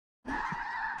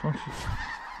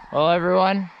Well,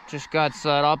 everyone, just got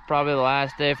set up. Probably the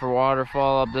last day for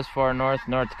waterfall up this far north,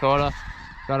 North Dakota.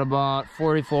 Got about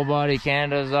 40 full body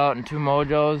Canadas out and 2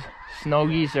 Mojos. Snow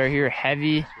geese are here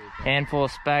heavy. Handful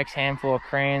of specks, handful of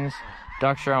cranes.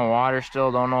 Ducks are on water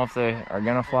still. Don't know if they are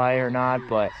gonna fly or not,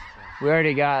 but we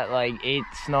already got like 8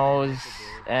 snows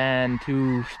and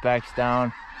 2 specks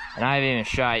down. And I haven't even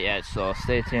shot yet, so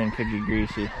stay tuned. Could get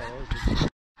greasy.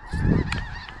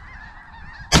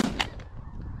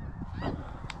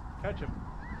 Catch him.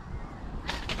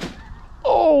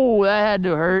 Oh, that had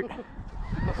to hurt.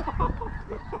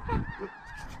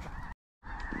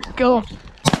 Go.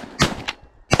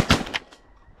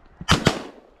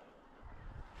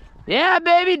 Yeah,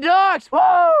 baby ducks.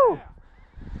 Whoa! Yeah.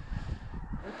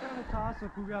 Let's kind of toss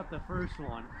up who got the first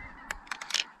one.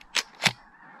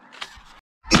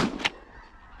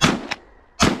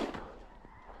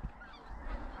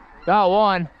 Got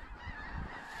one.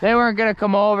 They weren't gonna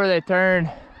come over, they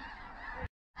turned.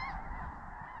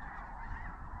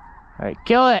 All right,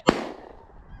 kill it.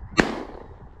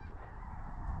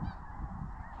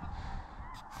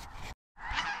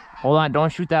 Hold on,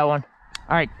 don't shoot that one.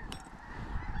 All right.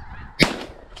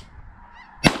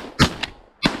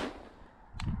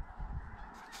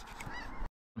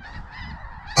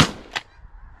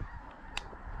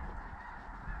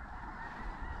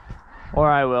 Or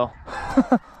I will.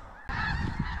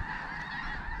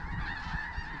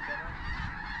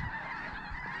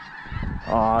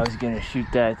 Oh, I was gonna shoot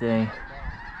that thing.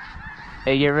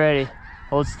 Hey, get ready.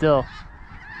 Hold still.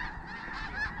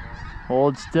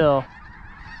 Hold still.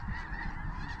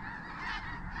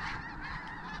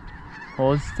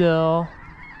 Hold still.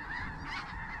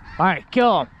 Alright,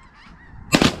 kill him.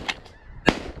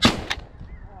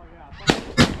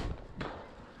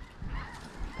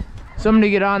 Somebody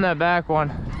get on that back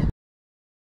one.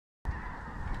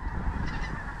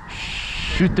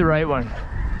 Shoot the right one.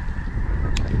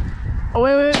 Oh,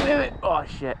 wait. Oh,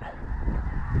 shit.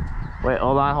 Wait,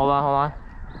 hold on.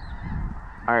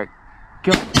 Alright,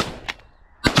 kill.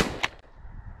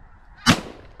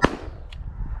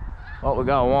 Oh, we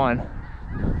got one.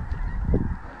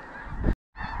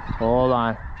 Hold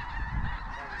on.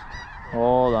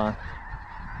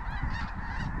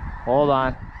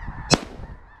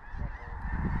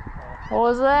 What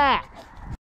was that?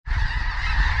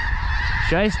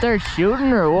 Should I start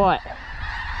shooting or what?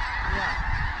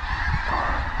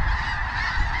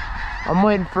 I'm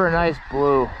waiting for a nice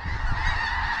blue.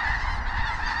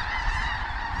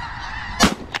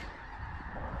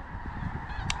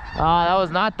 That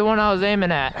was not the one I was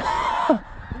aiming at.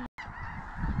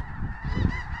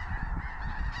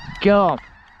 Kill him.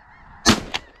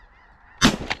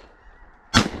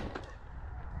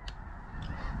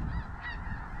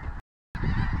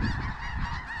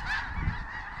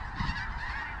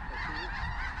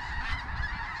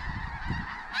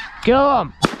 Kill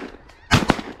him.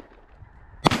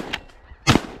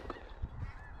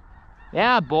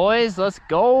 Yeah, boys, let's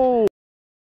go.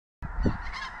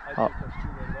 Oh.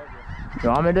 You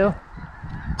want me to?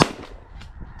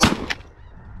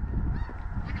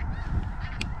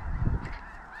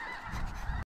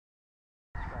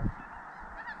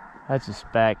 That's a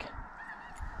speck.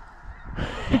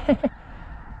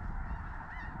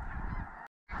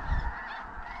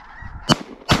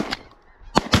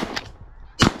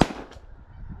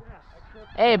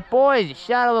 Hey, boys, you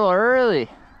shot a little early.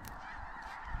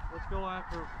 Let's go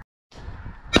after.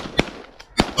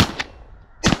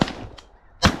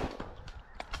 I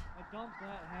dumped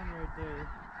that hen right there.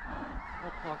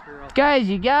 I'll pluck her up. Guys,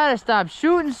 you gotta stop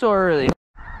shooting so early.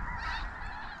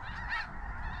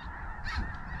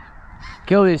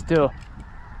 Kill these two.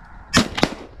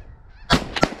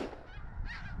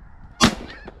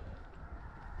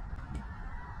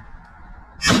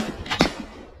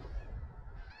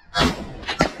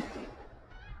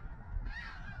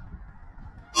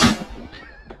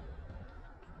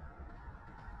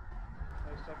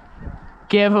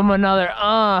 Give him another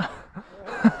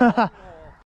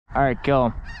Alright, kill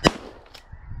him.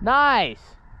 Nice!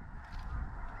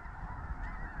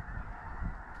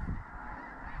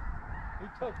 He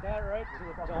took that right to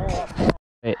the dome.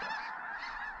 Wait.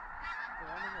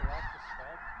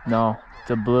 No,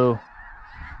 it's a blue.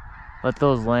 Let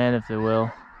those land if they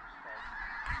will.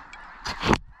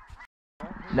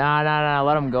 Nah,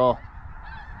 let them go.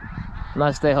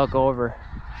 Unless they hook over.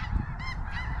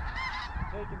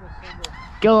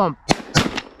 Kill him.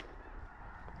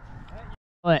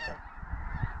 Kill it.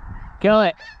 Kill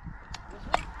it.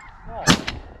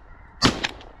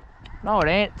 No, it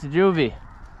ain't. It's a juvie. Oh,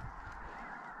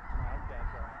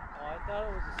 I thought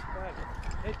it was a spec.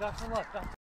 Hey, duck from left. Duck.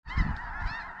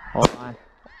 Hold on.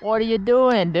 What are you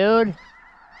doing, dude? It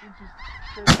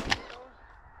said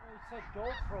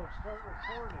GoPro, start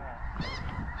recording.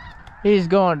 He's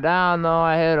going down though.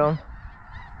 I hit him.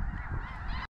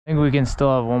 I think we can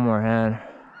still have one more hand.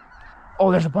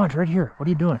 Oh, there's a bunch right here. What are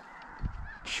you doing?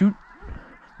 Shoot.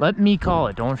 Let me call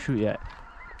it. Don't shoot yet.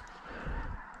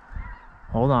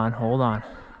 Hold on, hold on.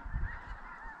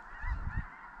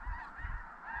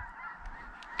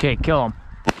 Okay, kill him.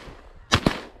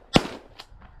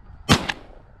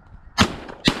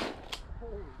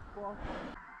 Holy fuck.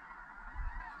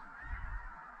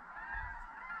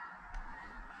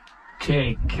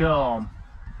 Okay, kill him.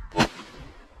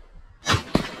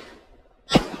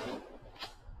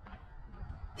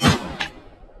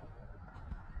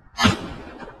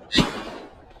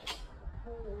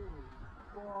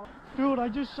 Dude, I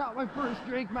just shot my first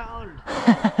Drake Mallard.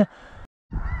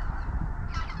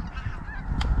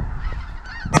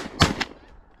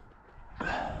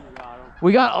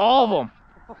 We got all of them.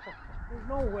 There's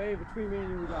no way between me and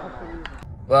you we got three.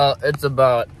 Well, it's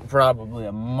about probably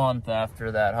a month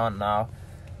after that hunt now.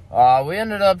 We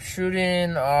ended up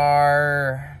shooting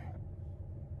our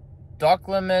duck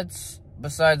limits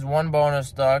besides one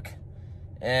bonus duck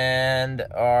and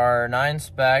our 9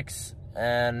 specks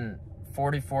and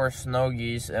 44 snow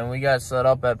geese, and we got set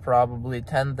up at probably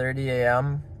 10:30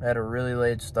 a.m. Had a really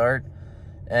late start,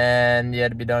 and you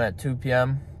had to be done at 2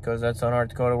 p.m. because that's how North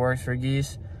Dakota works for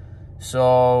geese.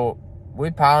 So we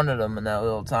pounded them in that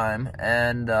little time,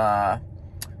 and kind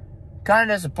of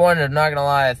disappointed, not gonna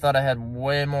lie. I thought I had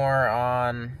way more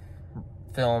on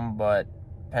film, but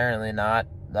apparently not.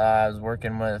 I was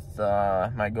working with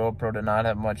my GoPro did not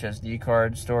have much SD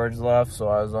card storage left, so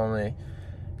I was only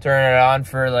turning it on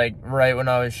for like right when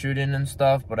I was shooting and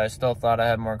stuff, but I still thought I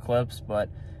had more clips. But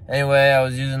anyway, I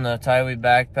was using the Taiwi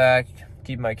backpack,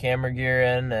 keep my camera gear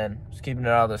in, and just keeping it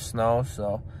out of the snow,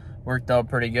 so worked out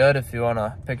pretty good. If you want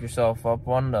to pick yourself up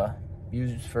one to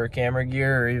use for camera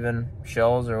gear or even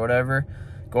shells or whatever,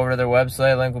 go over to their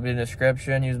website, link will be in the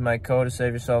description. Use my code to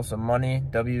save yourself some money,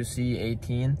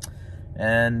 WC18.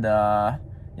 And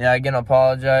yeah, again,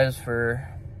 apologize for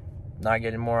not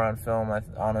getting more on film. I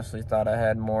honestly thought I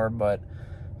had more, but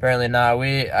apparently not.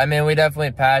 I mean, we definitely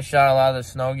pass shot a lot of the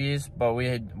snow geese, but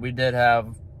we did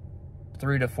have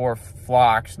 3 to 4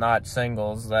 flocks, not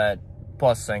singles, that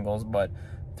plus singles, but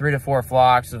 3 to 4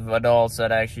 flocks of adults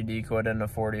that actually decoyed into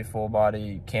 40 full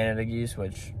body Canada geese,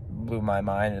 which blew my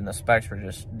mind. And the specs were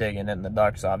just digging it, and the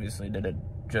ducks obviously did it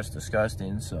just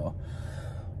disgusting. So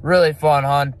really fun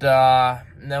hunt.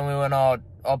 And then we went out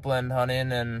upland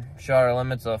hunting and shot our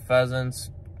limits of pheasants,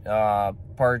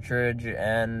 partridge,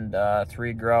 and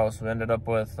 3 grouse. We ended up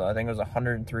with, I think it was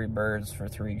 103 birds for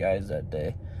 3 guys that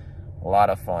day. A lot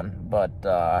of fun. But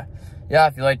yeah,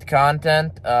 if you like the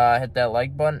content, hit that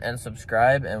like button and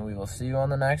subscribe, and we will see you on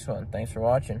the next one. Thanks for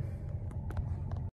watching.